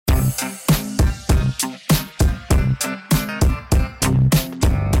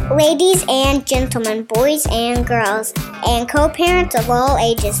Ladies and gentlemen, boys and girls, and co-parents of all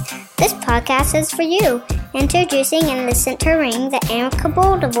ages, this podcast is for you. Introducing and the center ring, the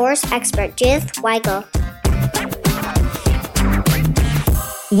amicable divorce expert, Judith Weigel.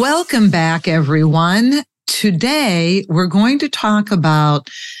 Welcome back, everyone. Today, we're going to talk about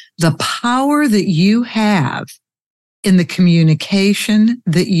the power that you have in the communication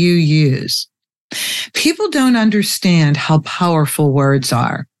that you use. People don't understand how powerful words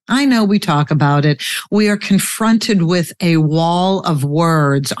are. I know we talk about it. We are confronted with a wall of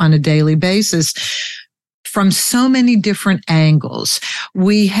words on a daily basis from so many different angles.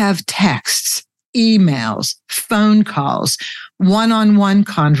 We have texts, emails, phone calls, one-on-one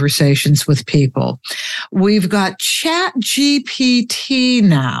conversations with people. We've got ChatGPT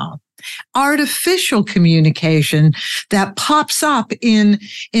now, artificial communication that pops up in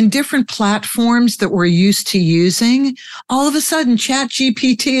different platforms that we're used to using. All of a sudden,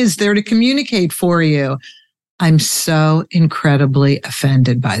 ChatGPT is there to communicate for you. I'm so incredibly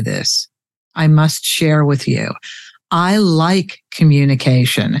offended by this. I must share with you. I like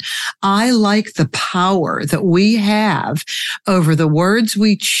communication. I like the power that we have over the words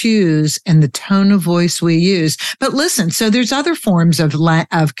we choose and the tone of voice we use. But listen, so there's other forms of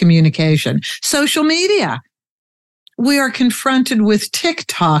communication. Social media. We are confronted with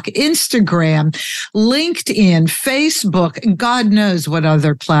TikTok, Instagram, LinkedIn, Facebook, and God knows what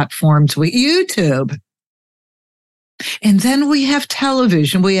other platforms YouTube. And then we have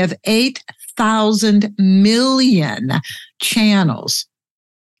television. We have 8,000 million channels.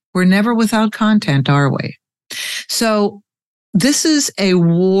 We're never without content, are we? So this is a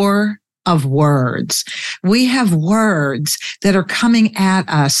war of words. We have words that are coming at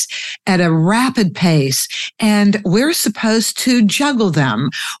us at a rapid pace, and we're supposed to juggle them.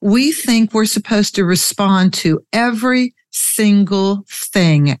 We think we're supposed to respond to every single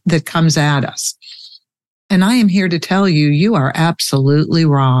thing that comes at us. And I am here to tell you, you are absolutely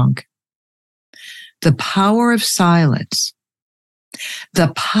wrong. The power of silence,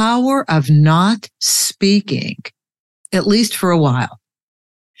 the power of not speaking, at least for a while,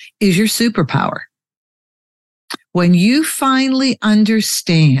 is your superpower. When you finally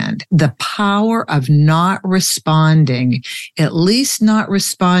understand the power of not responding, at least not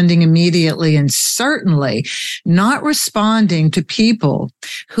responding immediately, and certainly not responding to people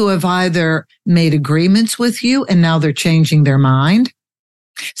who have either made agreements with you and now they're changing their mind.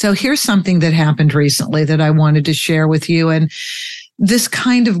 So here's something that happened recently that I wanted to share with you. And this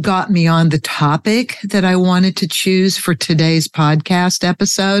kind of got me on the topic that I wanted to choose for today's podcast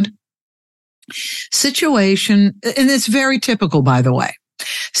episode. Situation, and it's very typical, by the way,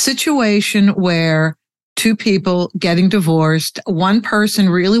 situation where two people getting divorced, one person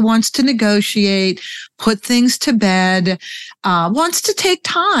really wants to negotiate, put things to bed, wants to take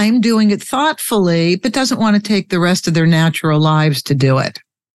time doing it thoughtfully, but doesn't want to take the rest of their natural lives to do it.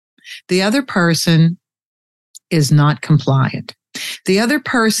 The other person is not compliant. The other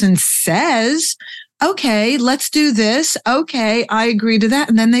person says, okay, let's do this. Okay, I agree to that.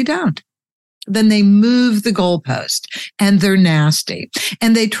 And then they don't. Then they move the goalpost and they're nasty.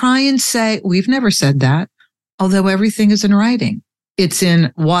 And they try and say, we've never said that, although everything is in writing. It's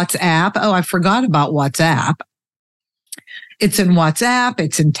in WhatsApp. Oh, I forgot about WhatsApp. It's in WhatsApp.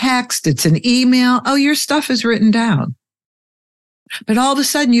 It's in text. It's in email. Oh, your stuff is written down. But all of a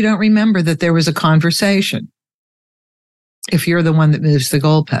sudden, you don't remember that there was a conversation if you're the one that moves the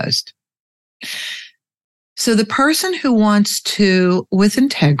goalpost. So the person who wants to, with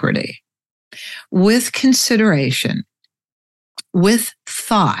integrity, with consideration, with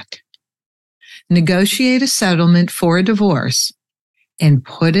thought, negotiate a settlement for a divorce and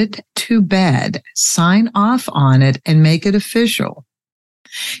put it to bed, sign off on it and make it official.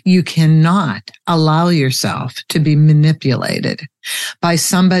 You cannot allow yourself to be manipulated by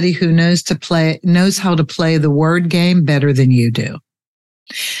somebody who knows how to play the word game better than you do.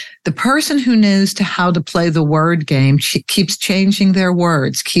 The person who knows how to play the word game keeps changing their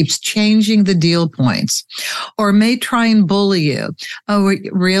words, keeps changing the deal points, or may try and bully you. Oh,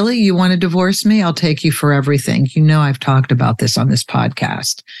 really? You want to divorce me? I'll take you for everything. You know, I've talked about this on this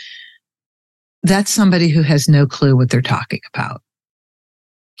podcast. That's somebody who has no clue what they're talking about.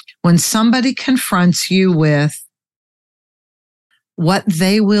 When somebody confronts you with what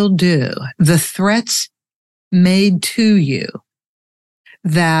they will do, the threats made to you,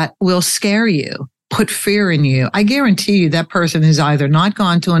 that will scare you, put fear in you, I guarantee you that person has either not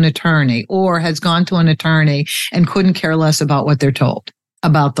gone to an attorney or has gone to an attorney and couldn't care less about what they're told.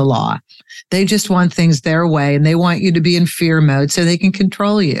 about the law. They just want things their way, and they want you to be in fear mode so they can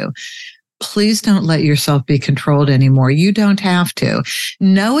control you. Please don't let yourself be controlled anymore. You don't have to.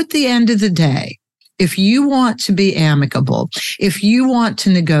 Know at the end of the day, if you want to be amicable, if you want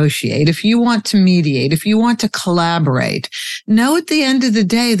to negotiate, if you want to mediate, if you want to collaborate, know at the end of the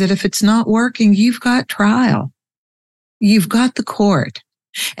day that if it's not working, you've got trial. You've got the court.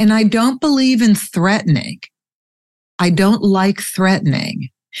 And I don't believe in threatening. I don't like threatening,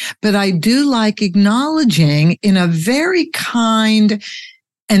 but I do like acknowledging in a very kind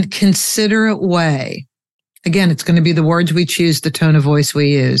and considerate way. Again, it's going to be the words we choose, the tone of voice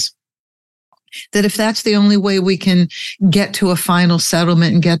we use. That if that's the only way we can get to a final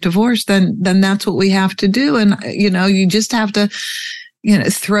settlement and get divorced, then that's what we have to do. And, you just have to,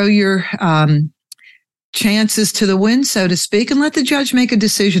 throw your chances to the wind, so to speak, and let the judge make a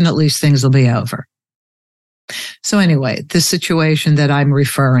decision. At least things will be over. So anyway, the situation that I'm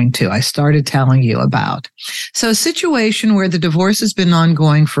referring to, I started telling you about. So a situation where the divorce has been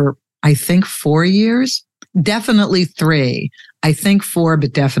ongoing for, I think, 4 years, definitely 3. I think 4,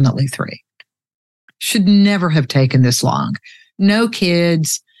 but definitely 3. Should never have taken this long. No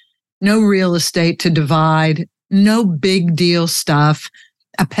kids, no real estate to divide, no big deal stuff,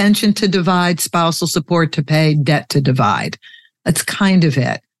 a pension to divide, spousal support to pay, debt to divide. That's kind of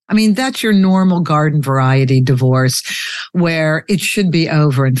it. I mean, that's your normal garden variety divorce where it should be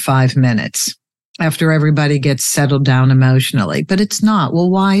over in 5 minutes after everybody gets settled down emotionally. But it's not. Well,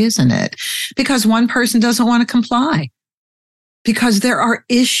 why isn't it? Because one person doesn't want to comply. Because there are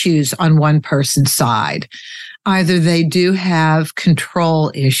issues on one person's side. Either they do have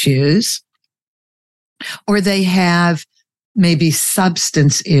control issues, or they have maybe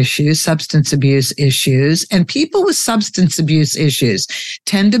substance abuse issues. And people with substance abuse issues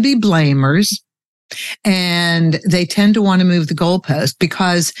tend to be blamers, and they tend to want to move the goalpost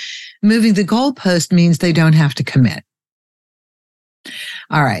because moving the goalpost means they don't have to commit.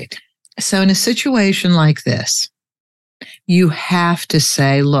 All right. So in a situation like this, you have to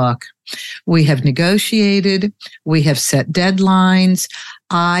say, look, we have negotiated. We have set deadlines.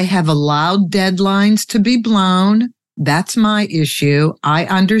 I have allowed deadlines to be blown. That's my issue. I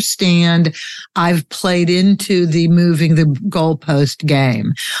understand I've played into the moving the goalpost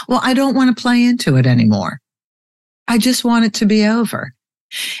game. Well, I don't want to play into it anymore. I just want it to be over.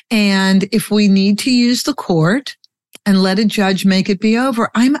 And if we need to use the court and let a judge make it be over,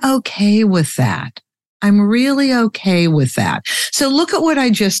 I'm okay with that. I'm really okay with that. So look at what I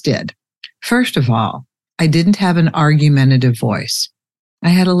just did. First of all, I didn't have an argumentative voice. I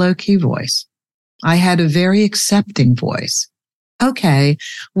had a low-key voice. I had a very accepting voice. Okay,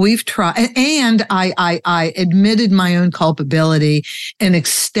 we've tried. And I admitted my own culpability in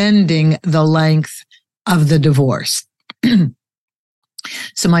extending the length of the divorce.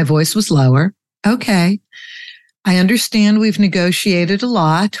 So my voice was lower. Okay. I understand we've negotiated a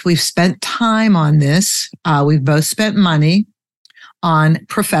lot. We've spent time on this. We've both spent money on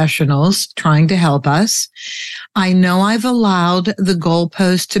professionals trying to help us. I know I've allowed the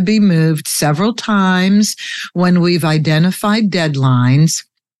goalpost to be moved several times when we've identified deadlines,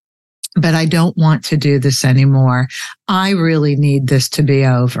 but I don't want to do this anymore. I really need this to be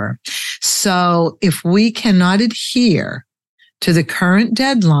over. So if we cannot adhere to the current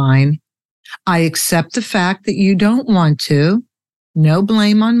deadline, I accept the fact that you don't want to. No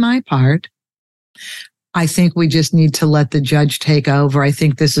blame on my part. I think we just need to let the judge take over. I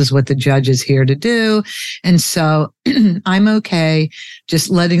think this is what the judge is here to do. And so I'm okay just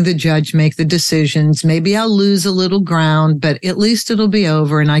letting the judge make the decisions. Maybe I'll lose a little ground, but at least it'll be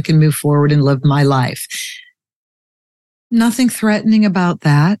over and I can move forward and live my life. Nothing threatening about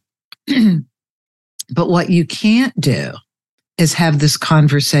that. But what you can't do is have this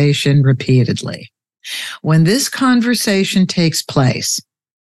conversation repeatedly. When this conversation takes place,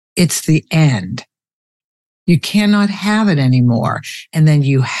 it's the end. You cannot have it anymore. And then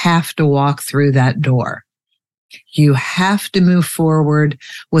you have to walk through that door. You have to move forward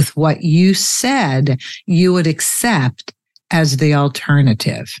with what you said you would accept as the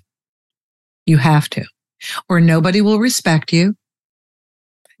alternative. You have to, or nobody will respect you.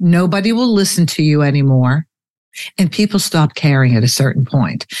 Nobody will listen to you anymore. And people stop caring at a certain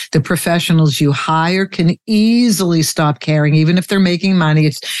point. The professionals you hire can easily stop caring, even if they're making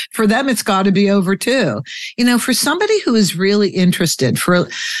money. For them, it's got to be over too. You know, for somebody who is really interested, for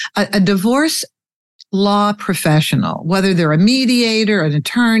a divorce law professional, whether they're a mediator, an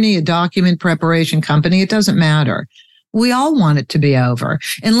attorney, a document preparation company, it doesn't matter. We all want it to be over,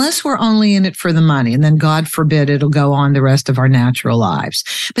 unless we're only in it for the money. And then God forbid it'll go on the rest of our natural lives.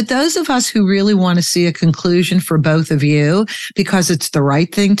 But those of us who really want to see a conclusion for both of you, because it's the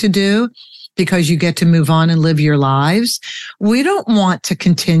right thing to do, because you get to move on and live your lives, we don't want to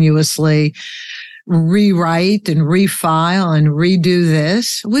continuously rewrite and refile and redo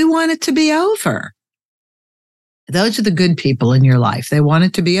this. We want it to be over. Those are the good people in your life. They want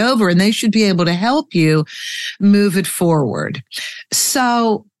it to be over, and they should be able to help you move it forward.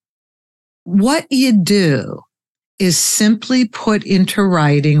 So what you do is simply put into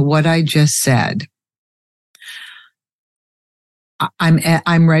writing what I just said.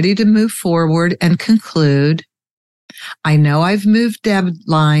 I'm ready to move forward and conclude. I know I've moved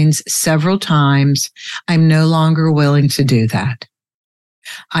deadlines several times. I'm no longer willing to do that.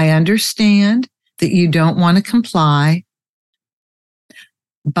 I understand that you don't want to comply,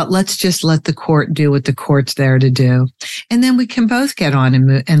 but let's just let the court do what the court's there to do. And then we can both get on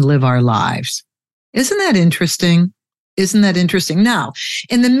and live our lives. Isn't that interesting? Isn't that interesting? Now,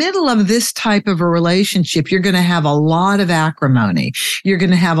 in the middle of this type of a relationship, you're going to have a lot of acrimony. You're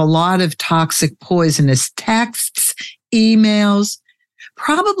going to have a lot of toxic, poisonous texts, emails,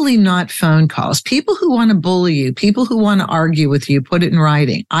 probably not phone calls. People who want to bully you, people who want to argue with you, put it in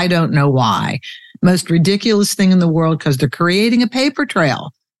writing. I don't know why. Most ridiculous thing in the world, because they're creating a paper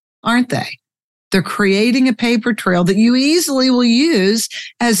trail, aren't they? They're creating a paper trail that you easily will use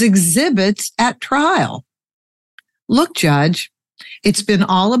as exhibits at trial. Look, Judge, it's been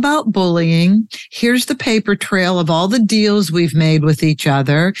all about bullying. Here's the paper trail of all the deals we've made with each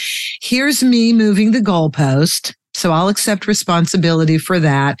other. Here's me moving the goalpost. So I'll accept responsibility for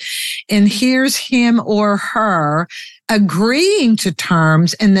that. And here's him or her agreeing to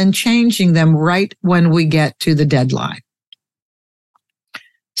terms and then changing them right when we get to the deadline.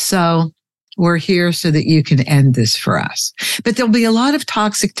 So we're here so that you can end this for us. But there'll be a lot of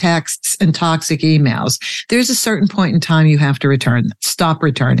toxic texts and toxic emails. There's a certain point in time you have to return them. Stop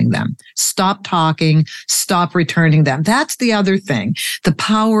returning them. Stop talking. Stop returning them. That's the other thing. The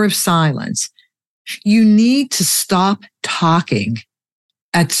power of silence. You need to stop talking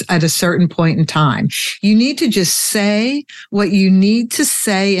at a certain point in time. You need to just say what you need to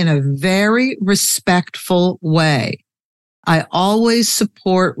say in a very respectful way. I always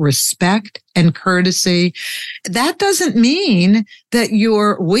support respect and courtesy. That doesn't mean that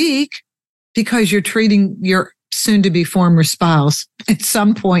you're weak because you're treating your soon-to-be former spouse at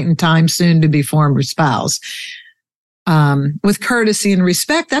some point in time, soon-to-be former spouse, with courtesy and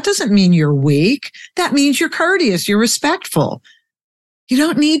respect. That doesn't mean you're weak. That means you're courteous. You're respectful. You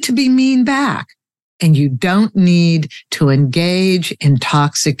don't need to be mean back, and you don't need to engage in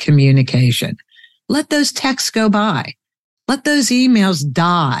toxic communication. Let those texts go by. Let those emails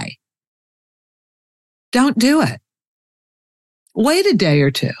die. Don't do it. Wait a day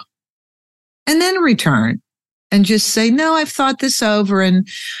or two and then return and just say, no, I've thought this over and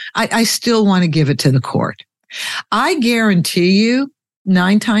I still want to give it to the court. I guarantee you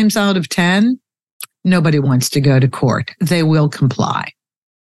 9 times out of 10, nobody wants to go to court. They will comply.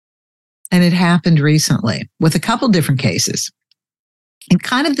 And it happened recently with a couple different cases in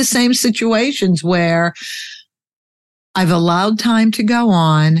kind of the same situations where I've allowed time to go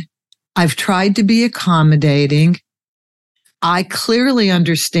on. I've tried to be accommodating. I clearly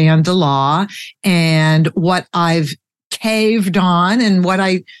understand the law and what I've caved on and what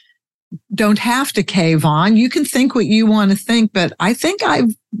I don't have to cave on. You can think what you want to think, but I think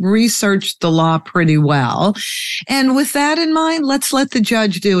I've researched the law pretty well. And with that in mind, let's let the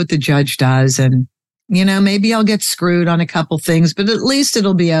judge do what the judge does. And, maybe I'll get screwed on a couple things, but at least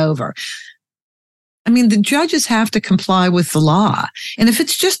it'll be over. I mean, the judges have to comply with the law. And if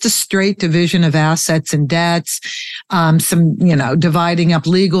it's just a straight division of assets and debts, some, dividing up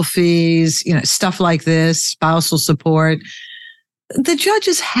legal fees, stuff like this, spousal support, the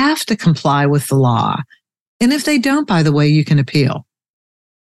judges have to comply with the law. And if they don't, by the way, you can appeal.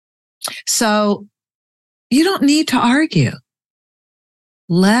 So you don't need to argue.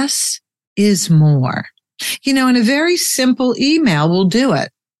 Less is more. In a very simple email will do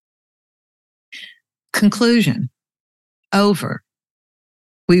it. Conclusion. Over.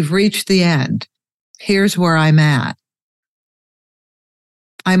 We've reached the end. Here's where I'm at.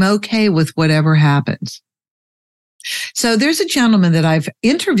 I'm okay with whatever happens. So there's a gentleman that I've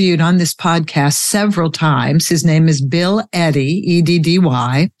interviewed on this podcast several times. His name is Bill Eddy, Eddy.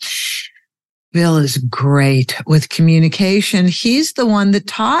 Bill is great with communication. He's the one that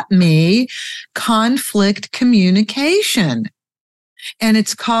taught me conflict communication. And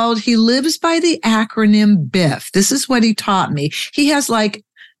it's called, he lives by the acronym BIF. This is what he taught me. He has like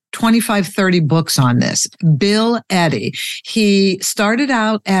 25, 30 books on this. Bill Eddy. He started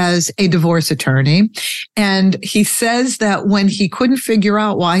out as a divorce attorney, and he says that when he couldn't figure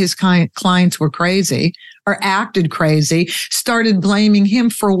out why his clients were crazy or acted crazy, started blaming him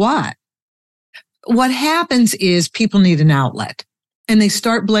for what? What happens is people need an outlet, and they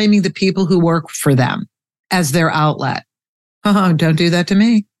start blaming the people who work for them as their outlet. Oh, don't do that to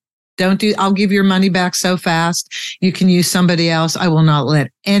me. I'll give your money back so fast. You can use somebody else. I will not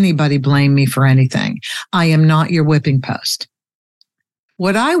let anybody blame me for anything. I am not your whipping post.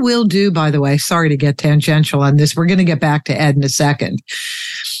 What I will do, by the way, sorry to get tangential on this. We're going to get back to Ed in a second.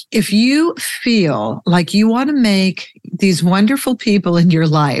 If you feel like you want to make these wonderful people in your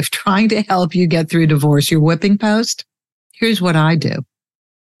life trying to help you get through divorce your whipping post, here's what I do.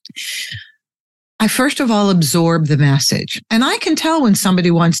 I first of all absorb the message. And I can tell when somebody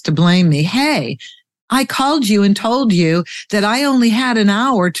wants to blame me. Hey, I called you and told you that I only had an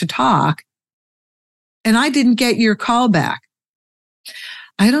hour to talk and I didn't get your call back.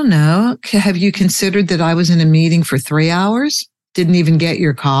 I don't know. Have you considered that I was in a meeting for 3 hours? Didn't even get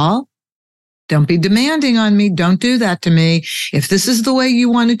your call? Don't be demanding on me. Don't do that to me. If this is the way you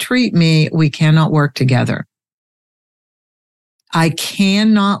want to treat me, we cannot work together. I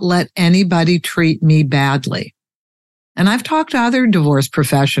cannot let anybody treat me badly. And I've talked to other divorce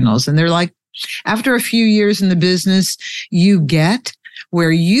professionals, and they're like, after a few years in the business, you get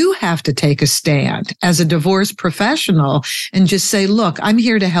where you have to take a stand as a divorce professional and just say, look, I'm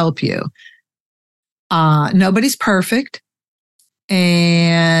here to help you. Nobody's perfect.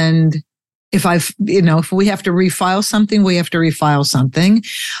 And if we have to refile something, we have to refile something.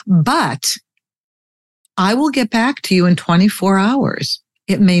 But I will get back to you in 24 hours.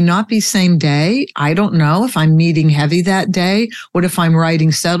 It may not be same day. I don't know if I'm meeting heavy that day. What if I'm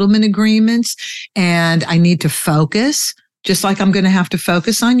writing settlement agreements and I need to focus, just like I'm going to have to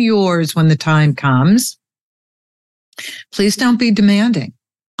focus on yours when the time comes? Please don't be demanding.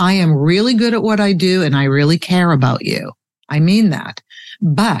 I am really good at what I do and I really care about you. I mean that.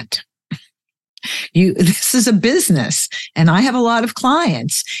 But this is a business and I have a lot of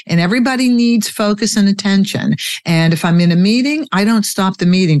clients and everybody needs focus and attention. And if I'm in a meeting, I don't stop the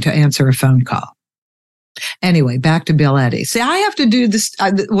meeting to answer a phone call. Anyway, back to Bill Eddy. See, I have to do this.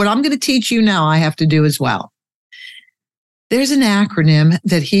 What I'm going to teach you now, I have to do as well. There's an acronym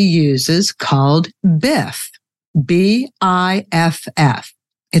that he uses called BIFF, B-I-F-F.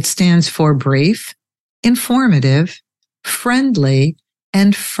 It stands for brief, informative, friendly,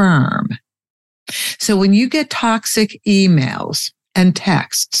 and firm. So when you get toxic emails and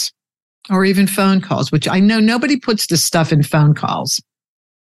texts or even phone calls, which I know nobody puts this stuff in phone calls.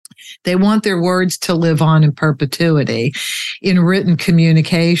 They want their words to live on in perpetuity in written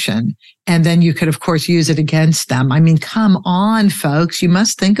communication. And then you could, of course, use it against them. I mean, come on, folks. You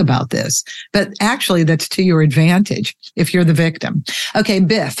must think about this. But actually, that's to your advantage if you're the victim. Okay,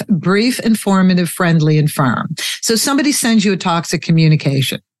 BIFF, brief, informative, friendly, and firm. So somebody sends you a toxic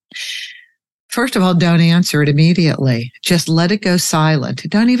communication. First of all, don't answer it immediately. Just let it go silent.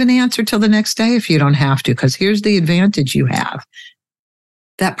 Don't even answer till the next day if you don't have to, because here's the advantage you have.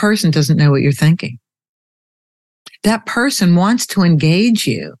 That person doesn't know what you're thinking. That person wants to engage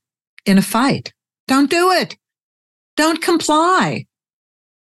you in a fight. Don't do it. Don't comply.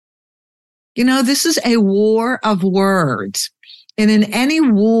 You know, this is a war of words. And in any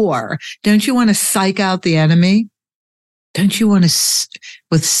war, don't you want to psych out the enemy? Don't you want to,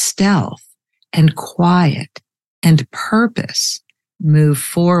 with stealth and quiet and purpose, move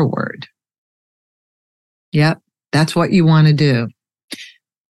forward? Yep, that's what you want to do.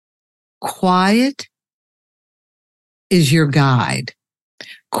 Quiet is your guide.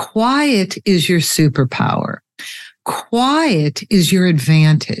 Quiet is your superpower. Quiet is your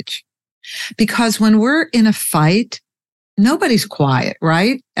advantage. Because when we're in a fight, nobody's quiet,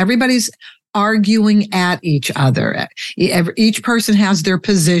 right? Everybody's arguing at each other. Each person has their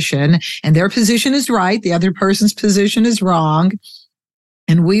position, and their position is right. The other person's position is wrong.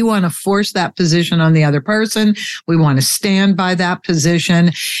 And we want to force that position on the other person. We want to stand by that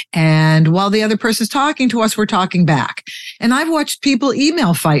position. And while the other person's talking to us, we're talking back. And I've watched people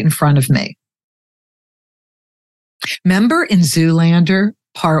email fight in front of me. Remember in Zoolander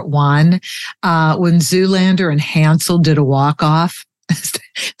Part 1, when Zoolander and Hansel did a walk-off?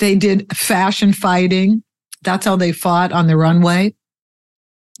 They did fashion fighting. That's how they fought on the runway.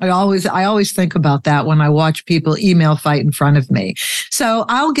 I always think about that when I watch people email fight in front of me. So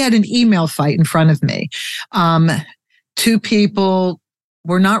I'll get an email fight in front of me. Two people,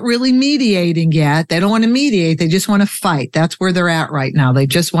 we're not really mediating yet. They don't want to mediate. They just want to fight. That's where they're at right now. They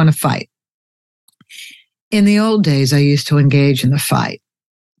just want to fight. In the old days, I used to engage in the fight.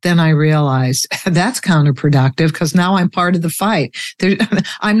 Then I realized that's counterproductive because now I'm part of the fight.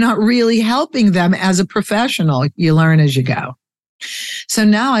 I'm not really helping them as a professional. You learn as you go. So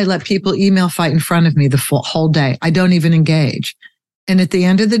now I let people email fight in front of me the whole day. I don't even engage. And at the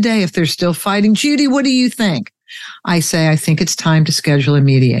end of the day, if they're still fighting, Judy, what do you think? I say, I think it's time to schedule a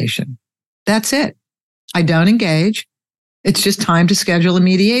mediation. That's it. I don't engage. It's just time to schedule a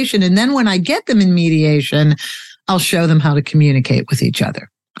mediation. And then when I get them in mediation, I'll show them how to communicate with each other.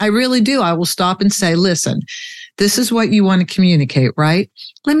 I really do. I will stop and say, listen, this is what you want to communicate, right?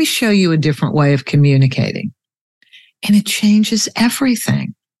 Let me show you a different way of communicating. And it changes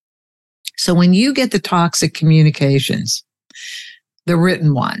everything. So when you get the toxic communications, the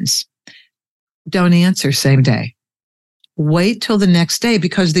written ones, don't answer same day. Wait till the next day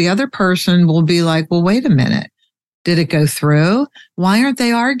because the other person will be like, well, wait a minute. Did it go through? Why aren't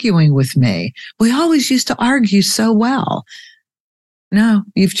they arguing with me? We always used to argue so well. No,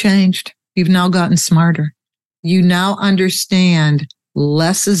 you've changed. You've now gotten smarter. You now understand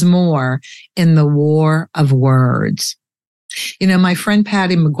less is more in the war of words. You know, my friend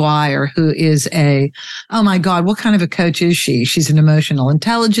Patty McGuire, who is oh my God, what kind of a coach is she? She's an emotional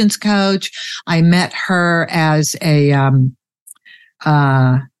intelligence coach. I met her as a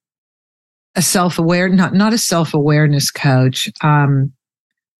self-aware, not a self-awareness coach,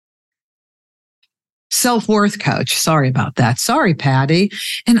 self-worth coach. Sorry about that. Sorry, Patty.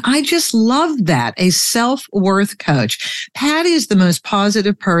 And I just love that. A self-worth coach. Patty is the most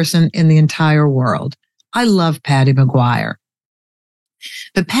positive person in the entire world. I love Patty McGuire.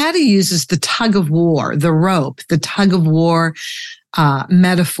 But Patty uses the tug of war, the rope, the tug of war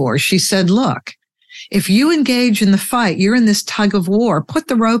metaphor. She said, look, if you engage in the fight, you're in this tug of war, put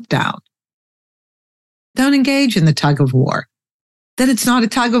the rope down. Don't engage in the tug of war. Then it's not a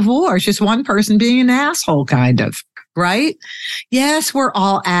tug of war. It's just one person being an asshole, kind of, right? Yes, we're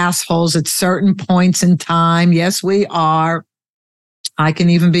all assholes at certain points in time. Yes, we are. I can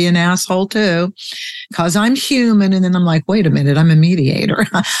even be an asshole too, because I'm human. And then I'm like, wait a minute, I'm a mediator.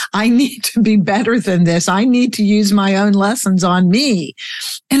 I need to be better than this. I need to use my own lessons on me.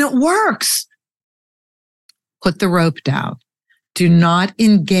 And it works. Put the rope down. Do not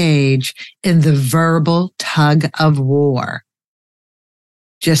engage in the verbal tug of war.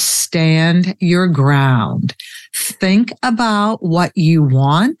 Just stand your ground. Think about what you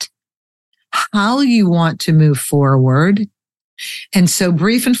want, how you want to move forward. And so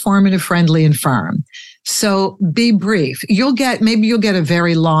brief, informative, friendly, and firm. So be brief. Maybe you'll get a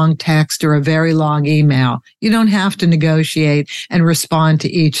very long text or a very long email. You don't have to negotiate and respond to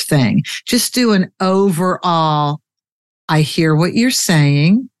each thing. Just do an overall, I hear what you're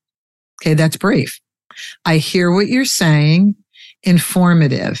saying. Okay, that's brief. I hear what you're saying.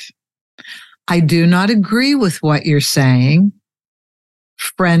 Informative. I do not agree with what you're saying.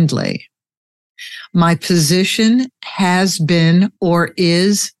 Friendly. My position has been or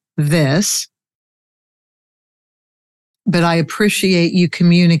is this, but I appreciate you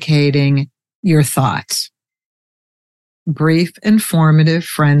communicating your thoughts. Brief, informative,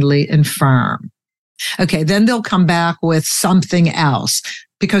 friendly, and firm. Okay, then they'll come back with something else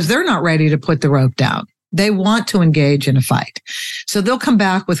because they're not ready to put the rope down. They want to engage in a fight. So they'll come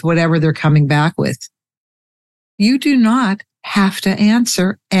back with whatever they're coming back with. You do not have to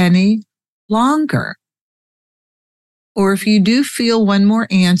answer any longer. Or if you do feel one more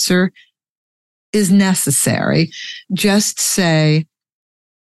answer is necessary, just say,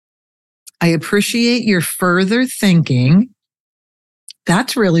 I appreciate your further thinking.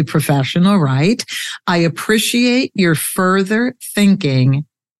 That's really professional, right? I appreciate your further thinking.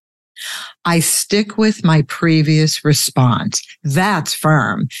 I stick with my previous response. That's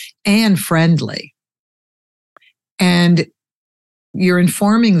firm and friendly. And you're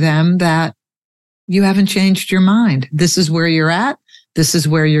informing them that you haven't changed your mind. This is where you're at. This is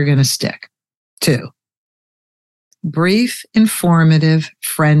where you're going to stick to. Brief, informative,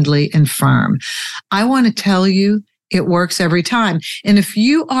 friendly, and firm. I want to tell you, it works every time. And if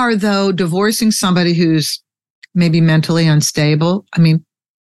you are, though, divorcing somebody who's maybe mentally unstable, I mean,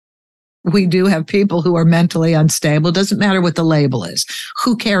 we do have people who are mentally unstable. It doesn't matter what the label is.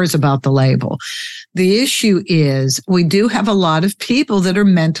 Who cares about the label? The issue is we do have a lot of people that are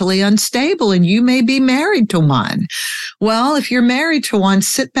mentally unstable, and you may be married to one. Well, if you're married to one,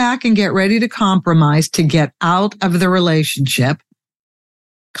 sit back and get ready to compromise to get out of the relationship.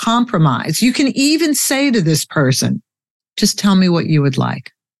 Compromise. You can even say to this person, just tell me what you would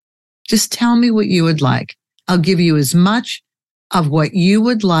like. Just tell me what you would like. I'll give you as much of what you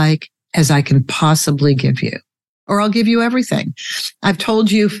would like as I can possibly give you, or I'll give you everything. I've told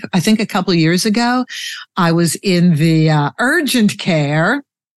you, I think a couple of years ago, I was in the urgent care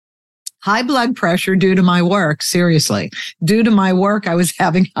high blood pressure due to my work. Seriously, due to my work, I was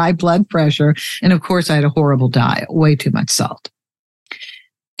having high blood pressure. And of course, I had a horrible diet, way too much salt.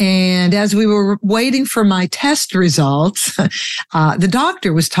 And as we were waiting for my test results, the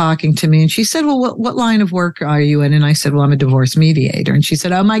doctor was talking to me and she said, well, what line of work are you in? And I said, well, I'm a divorce mediator. And she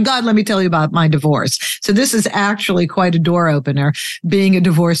said, oh my God, let me tell you about my divorce. So this is actually quite a door opener, being a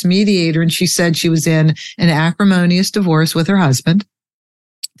divorce mediator. And she said she was in an acrimonious divorce with her husband.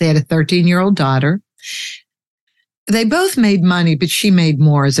 They had a 13-year-old daughter. They both made money, but she made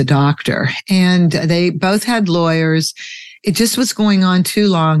more as a doctor. And they both had lawyers. It just was going on too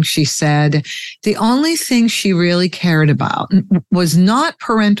long, she said. The only thing she really cared about was not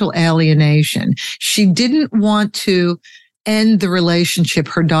parental alienation. She didn't want to end the relationship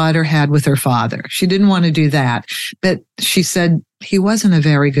her daughter had with her father. She didn't want to do that. But she said he wasn't a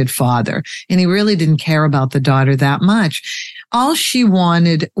very good father, and he really didn't care about the daughter that much. All she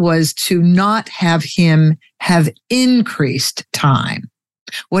wanted was to not have him have increased time.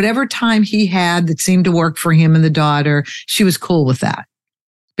 Whatever time he had that seemed to work for him and the daughter, she was cool with that.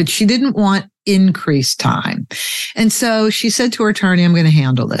 But she didn't want increased time. And so she said to her attorney, I'm going to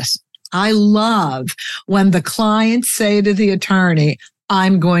handle this. I love when the clients say to the attorney,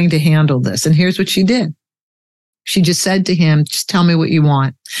 I'm going to handle this. And here's what she did. She just said to him, just tell me what you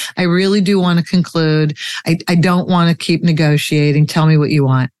want. I really do want to conclude. I don't want to keep negotiating. Tell me what you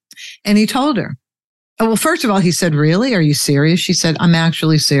want. And he told her. Well, first of all, he said, really? Are you serious? She said, I'm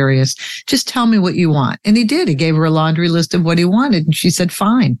actually serious. Just tell me what you want. And he did. He gave her a laundry list of what he wanted. And she said,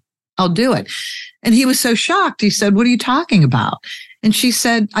 fine, I'll do it. And he was so shocked. He said, what are you talking about? And she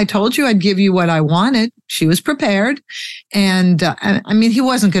said, I told you I'd give you what I wanted. She was prepared. And I mean, he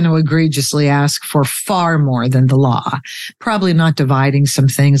wasn't going to egregiously ask for far more than the law, probably not dividing some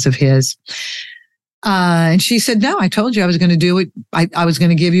things of his. And she said, no, I told you I was going to do it. I was going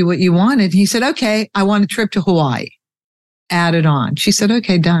to give you what you wanted. And he said, okay, I want a trip to Hawaii. Add it on. She said,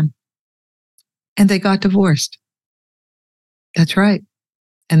 okay, done. And they got divorced. That's right.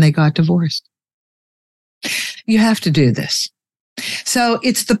 And they got divorced. You have to do this. So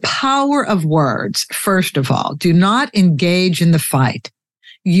it's the power of words. First of all, do not engage in the fight.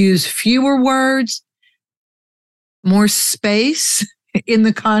 Use fewer words, more space in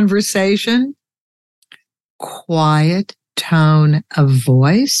the conversation, quiet tone of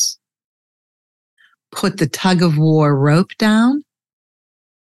voice, put the tug of war rope down,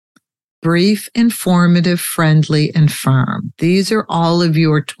 brief, informative, friendly, and firm. These are all of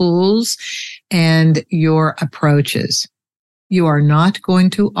your tools and your approaches. You are not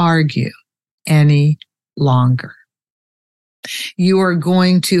going to argue any longer. You are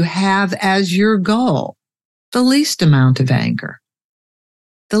going to have as your goal the least amount of anger,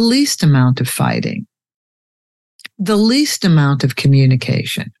 the least amount of fighting, the least amount of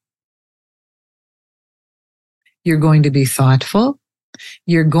communication. You're going to be thoughtful.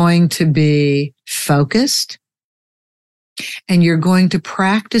 You're going to be focused. And you're going to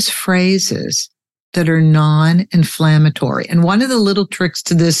practice phrases that are non-inflammatory. And one of the little tricks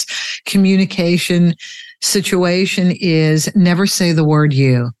to this communication situation is never say the word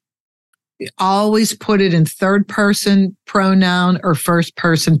you. Always put it in third person pronoun or first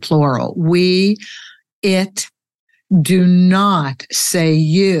person plural. We, it. Do not say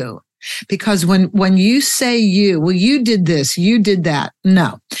you. Because when you say you, well, you did this, you did that.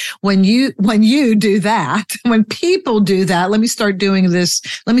 No. When you do that, when people do that, let me start doing this.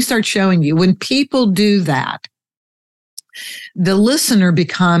 Let me start showing you. When people do that, the listener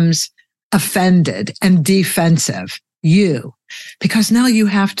becomes offended and defensive. You. Because now you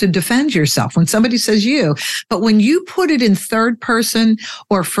have to defend yourself when somebody says you. But when you put it in third person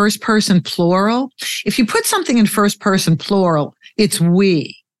or first person plural, if you put something in first person plural, it's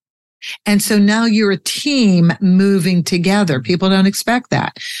we. And so now you're a team moving together. People don't expect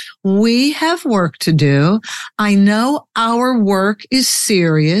that. We have work to do. I know our work is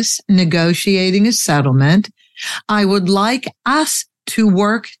serious, negotiating a settlement. I would like us to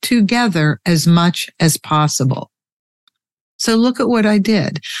work together as much as possible. So look at what I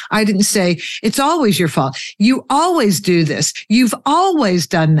did. I didn't say, it's always your fault. You always do this. You've always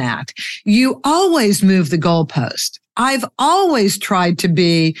done that. You always move the goalpost. I've always tried to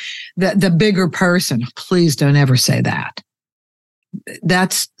be the bigger person. Please don't ever say that.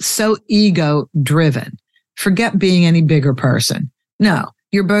 That's so ego driven. Forget being any bigger person. No,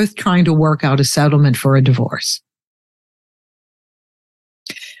 you're both trying to work out a settlement for a divorce.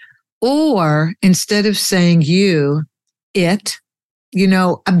 Or instead of saying you, it,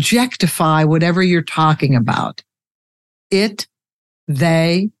 objectify whatever you're talking about. It,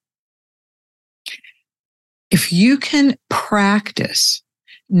 they. If you can practice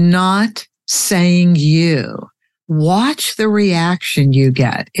not saying you. Watch the reaction you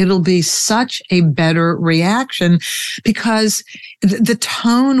get. It'll be such a better reaction because the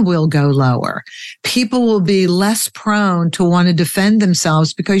tone will go lower. People will be less prone to want to defend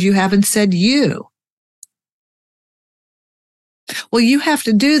themselves because you haven't said you. Well, you have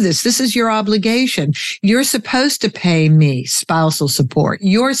to do this. This is your obligation. You're supposed to pay me spousal support.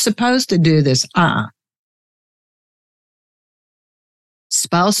 You're supposed to do this.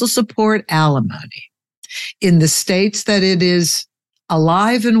 Spousal support, alimony. In the states that it is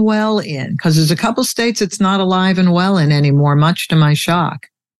alive and well in, because there's a couple states it's not alive and well in anymore, much to my shock.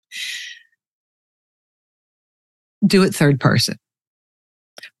 Do it third person.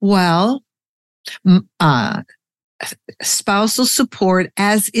 Well, spousal support,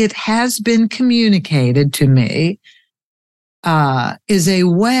 as it has been communicated to me, is a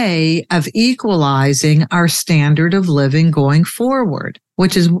way of equalizing our standard of living going forward,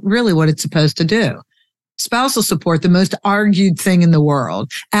 which is really what it's supposed to do. Spousal support, the most argued thing in the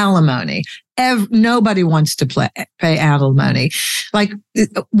world, alimony. Nobody wants to pay alimony. Like,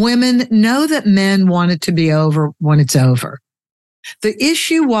 women know that men want it to be over when it's over. The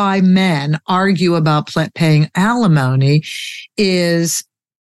issue why men argue about paying alimony is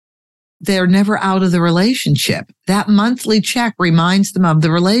they're never out of the relationship. That monthly check reminds them of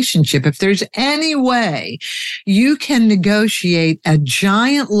the relationship. If there's any way you can negotiate a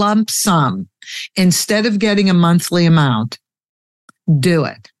giant lump sum instead of getting a monthly amount, do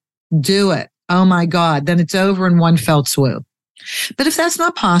it. Do it. Oh my God. Then it's over in one fell swoop. But if that's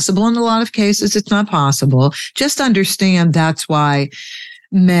not possible, in a lot of cases, it's not possible. Just understand that's why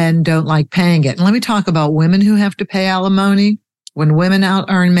men don't like paying it. And let me talk about women who have to pay alimony. When women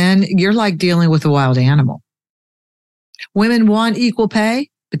out-earn men, you're like dealing with a wild animal. Women want equal pay,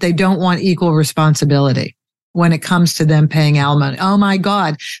 but they don't want equal responsibility when it comes to them paying alimony. Oh my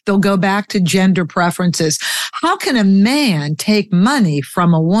God, they'll go back to gender preferences. How can a man take money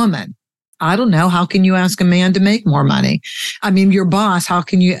from a woman? I don't know. How can you ask a man to make more money? I mean, your boss, how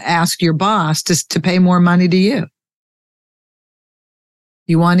can you ask your boss to pay more money to you?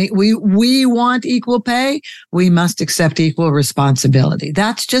 We want equal pay. We must accept equal responsibility.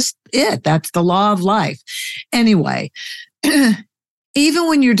 That's just it. That's the law of life. Anyway, even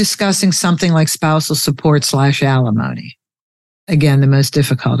when you're discussing something like spousal support / alimony, again, the most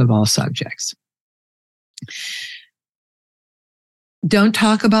difficult of all subjects, don't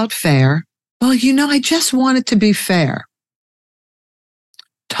talk about fair. Well, I just want it to be fair.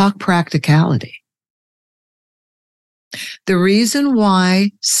 Talk practicality. The reason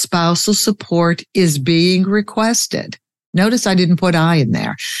why spousal support is being requested, notice I didn't put I in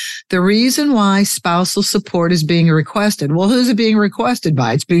there. The reason why spousal support is being requested, well, who's it being requested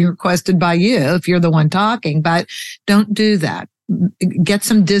by? It's being requested by you if you're the one talking, but don't do that. Get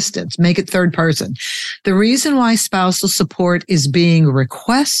some distance, make it third person. The reason why spousal support is being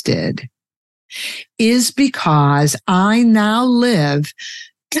requested is because I now live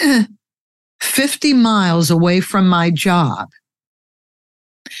 50 miles away from my job.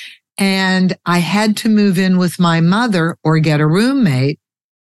 And I had to move in with my mother or get a roommate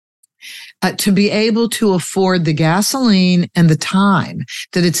to be able to afford the gasoline and the time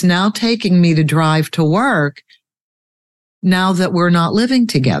that it's now taking me to drive to work now that we're not living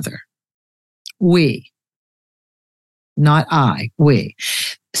together. We, not I, we.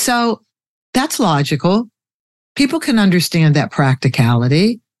 So that's logical. People can understand that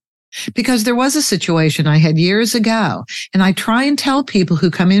practicality. Because there was a situation I had years ago, and I try and tell people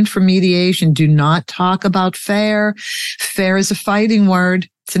who come in for mediation, do not talk about fair. Fair is a fighting word.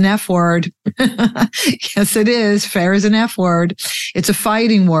 It's an F word. Yes, it is. Fair is an F word. It's a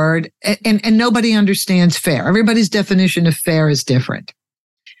fighting word, and nobody understands fair. Everybody's definition of fair is different.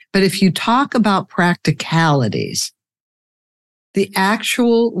 But if you talk about practicalities, the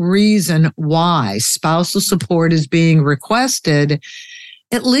actual reason why spousal support is being requested,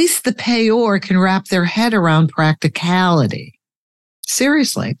 at least the payor can wrap their head around practicality.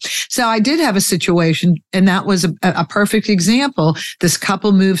 Seriously. So I did have a situation, and that was a perfect example. This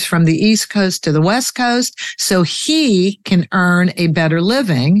couple moves from the East Coast to the West Coast, so he can earn a better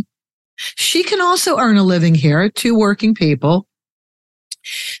living. She can also earn a living here, two working people.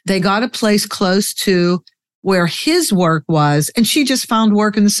 They got a place close to where his work was, and she just found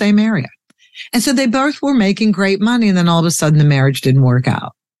work in the same area. And so they both were making great money, and then all of a sudden the marriage didn't work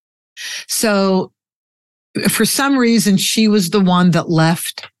out. So for some reason, she was the one that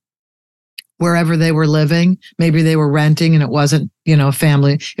left wherever they were living. Maybe they were renting and it wasn't,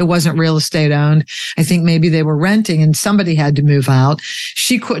 family. It wasn't real estate owned. I think maybe they were renting and somebody had to move out.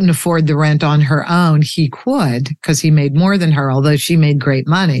 She couldn't afford the rent on her own. He could because he made more than her, although she made great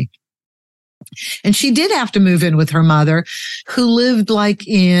money. And she did have to move in with her mother, who lived like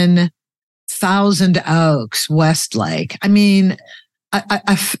in Thousand Oaks, Westlake. I mean,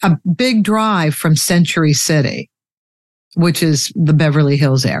 a big drive from Century City, which is the Beverly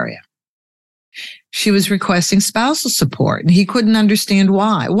Hills area. She was requesting spousal support and he couldn't understand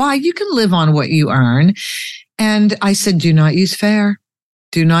why. Why? You can live on what you earn. And I said, do not use fair.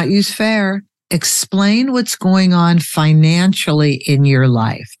 Do not use fair. Explain what's going on financially in your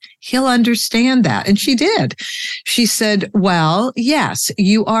life. He'll understand that. And she did. She said, well, yes,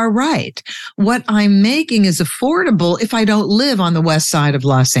 you are right. What I'm making is affordable if I don't live on the west side of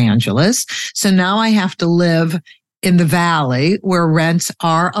Los Angeles. So now I have to live in the valley where rents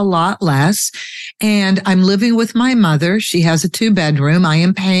are a lot less. And I'm living with my mother. She has a 2-bedroom. I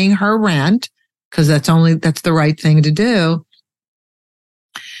am paying her rent because that's the right thing to do.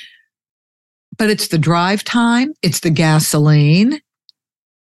 But it's the drive time. It's the gasoline.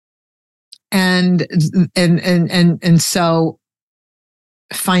 And so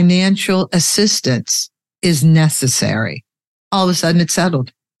financial assistance is necessary. All of a sudden it's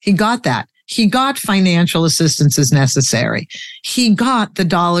settled. He got that. He got financial assistance as necessary. He got the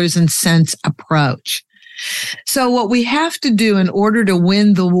dollars and cents approach. So what we have to do in order to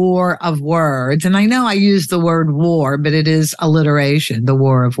win the war of words, and I know I use the word war, but it is alliteration, the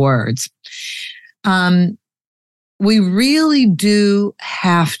war of words. We really do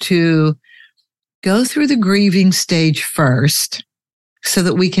have to go through the grieving stage first so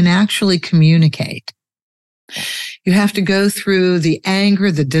that we can actually communicate. You have to go through the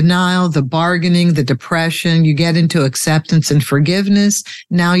anger, the denial, the bargaining, the depression. You get into acceptance and forgiveness.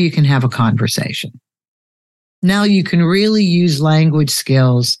 Now you can have a conversation. Now you can really use language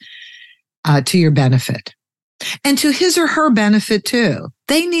skills to your benefit and to his or her benefit too.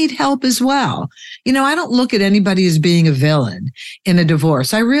 They need help as well. I don't look at anybody as being a villain in a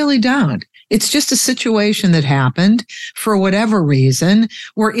divorce. I really don't. It's just a situation that happened for whatever reason.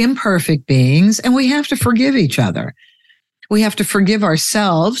 We're imperfect beings and we have to forgive each other. We have to forgive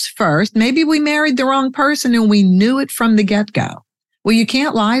ourselves first. Maybe we married the wrong person and we knew it from the get-go. Well, you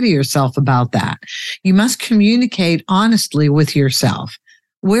can't lie to yourself about that. You must communicate honestly with yourself.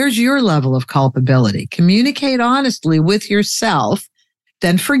 Where's your level of culpability? Communicate honestly with yourself,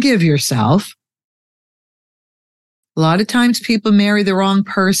 then forgive yourself. A lot of times people marry the wrong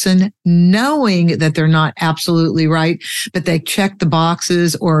person knowing that they're not absolutely right, but they check the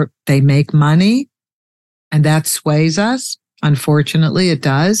boxes or they make money and that sways us. Unfortunately, it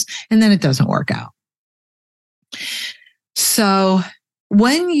does. And then it doesn't work out. So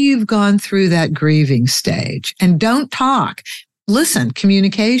when you've gone through that grieving stage and don't talk, listen,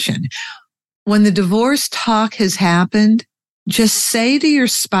 communication. When the divorce talk has happened, just say to your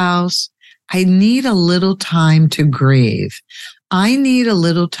spouse, I need a little time to grieve. I need a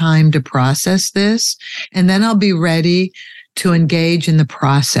little time to process this, and then I'll be ready to engage in the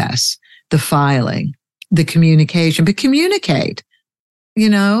process, the filing, the communication. But communicate,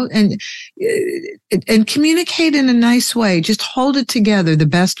 and communicate in a nice way. Just hold it together the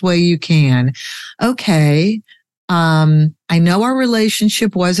best way you can. Okay. I know our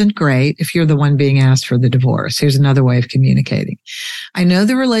relationship wasn't great if you're the one being asked for the divorce. Here's another way of communicating. I know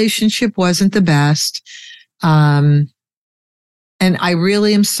the relationship wasn't the best. And I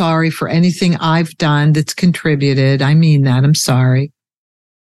really am sorry for anything I've done that's contributed. I mean that. I'm sorry.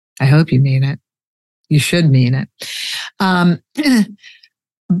 I hope you mean it. You should mean it.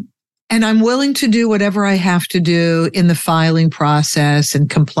 And I'm willing to do whatever I have to do in the filing process and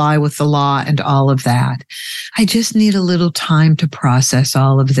comply with the law and all of that. I just need a little time to process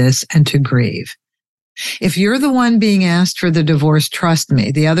all of this and to grieve. If you're the one being asked for the divorce, trust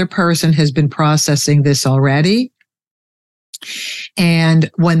me, the other person has been processing this already.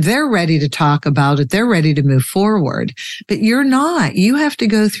 And when they're ready to talk about it, they're ready to move forward. But you're not. You have to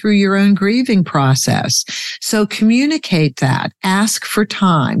go through your own grieving process. So communicate that. Ask for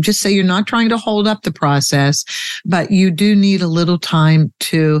time. Just say you're not trying to hold up the process, but you do need a little time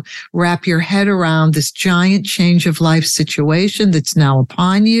to wrap your head around this giant change of life situation that's now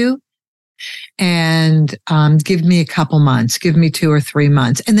upon you. And give me a couple months, give me 2 or 3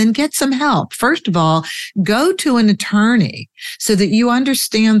 months, and then get some help. First of all, go to an attorney so that you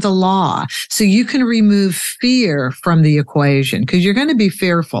understand the law, so you can remove fear from the equation, because you're going to be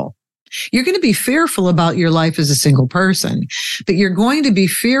fearful. You're going to be fearful about your life as a single person, but you're going to be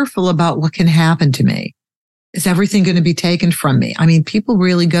fearful about what can happen to me. Is everything going to be taken from me? I mean, people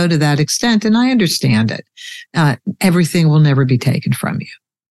really go to that extent, and I understand it. Everything will never be taken from you.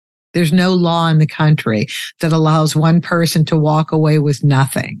 There's no law in the country that allows one person to walk away with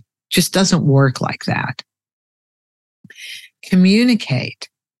nothing. Just doesn't work like that. Communicate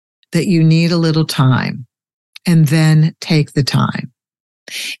that you need a little time and then take the time.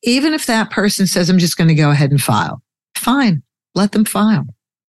 Even if that person says, I'm just going to go ahead and file. Fine. Let them file.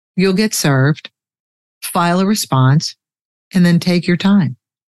 You'll get served. File a response, and then take your time.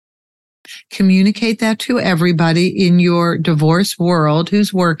 Communicate that to everybody in your divorce world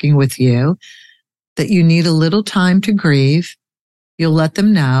who's working with you, that you need a little time to grieve. You'll let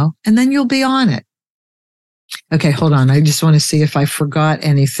them know, and then you'll be on it. Okay, hold on. I just want to see if I forgot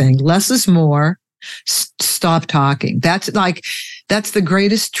anything. Less is more. Stop talking. That's the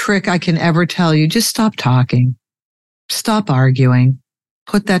greatest trick I can ever tell you. Just stop talking. Stop arguing.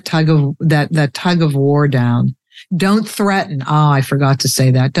 Put that tug of war down. Don't threaten. Oh, I forgot to say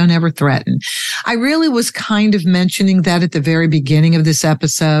that. Don't ever threaten. I really was kind of mentioning that at the very beginning of this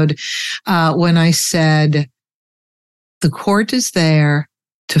episode, when I said the court is there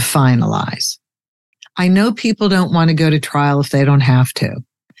to finalize. I know people don't want to go to trial if they don't have to.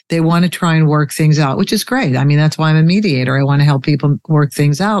 They want to try and work things out, which is great. I mean, that's why I'm a mediator. I want to help people work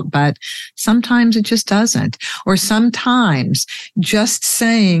things out, but sometimes it just doesn't. Or sometimes just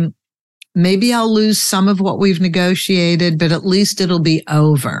saying, maybe I'll lose some of what we've negotiated, but at least it'll be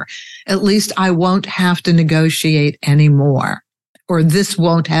over. At least I won't have to negotiate anymore, or this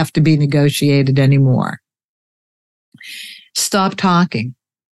won't have to be negotiated anymore. Stop talking,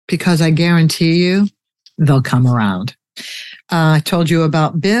 because I guarantee you they'll come around. I told you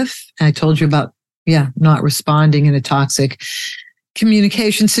about Biff. I told you about, not responding in a toxic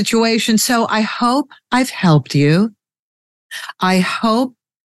communication situation. So I hope I've helped you. I hope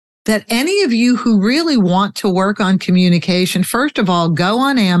that any of you who really want to work on communication, first of all, go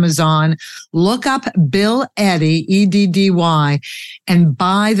on Amazon, look up Bill Eddy, EDDY, and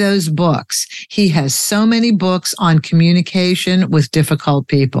buy those books. He has so many books on communication with difficult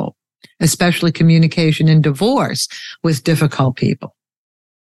people, especially communication in divorce with difficult people.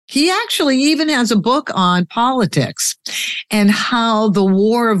 He actually even has a book on politics and how the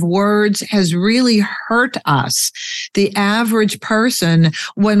war of words has really hurt us, the average person,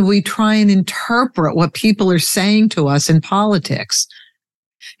 when we try and interpret what people are saying to us in politics.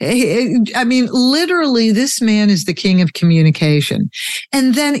 I mean, literally, this man is the king of communication.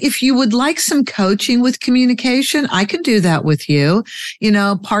 And then if you would like some coaching with communication, I can do that with you. You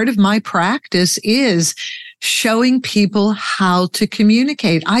know, part of my practice is showing people how to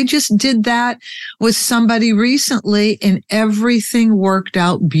communicate. I just did that with somebody recently, and everything worked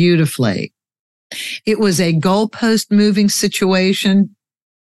out beautifully. It was a goalpost moving situation.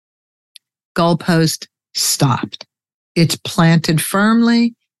 Goalpost stopped. It's planted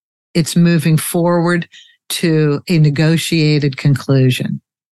firmly. It's moving forward to a negotiated conclusion.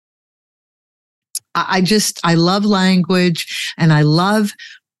 I love language, and I love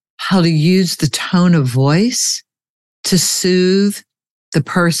how to use the tone of voice to soothe the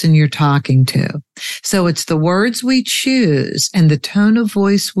person you're talking to. So it's the words we choose and the tone of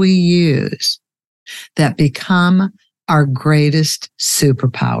voice we use that become our greatest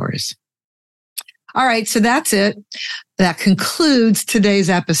superpowers. All right, so that's it. That concludes today's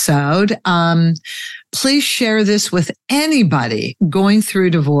episode. Please share this with anybody going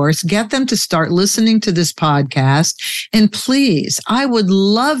through divorce. Get them to start listening to this podcast. And please, I would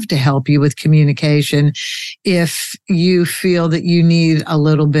love to help you with communication if you feel that you need a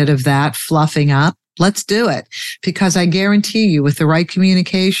little bit of that fluffing up. Let's do it, because I guarantee you with the right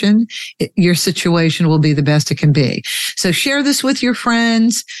communication, your situation will be the best it can be. So share this with your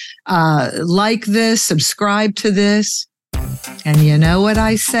friends, like this, subscribe to this. And you know what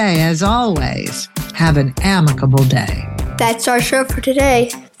I say, as always, have an amicable day. That's our show for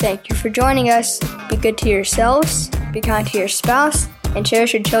today. Thank you for joining us. Be good to yourselves, be kind to your spouse, and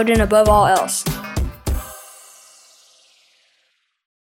cherish your children above all else.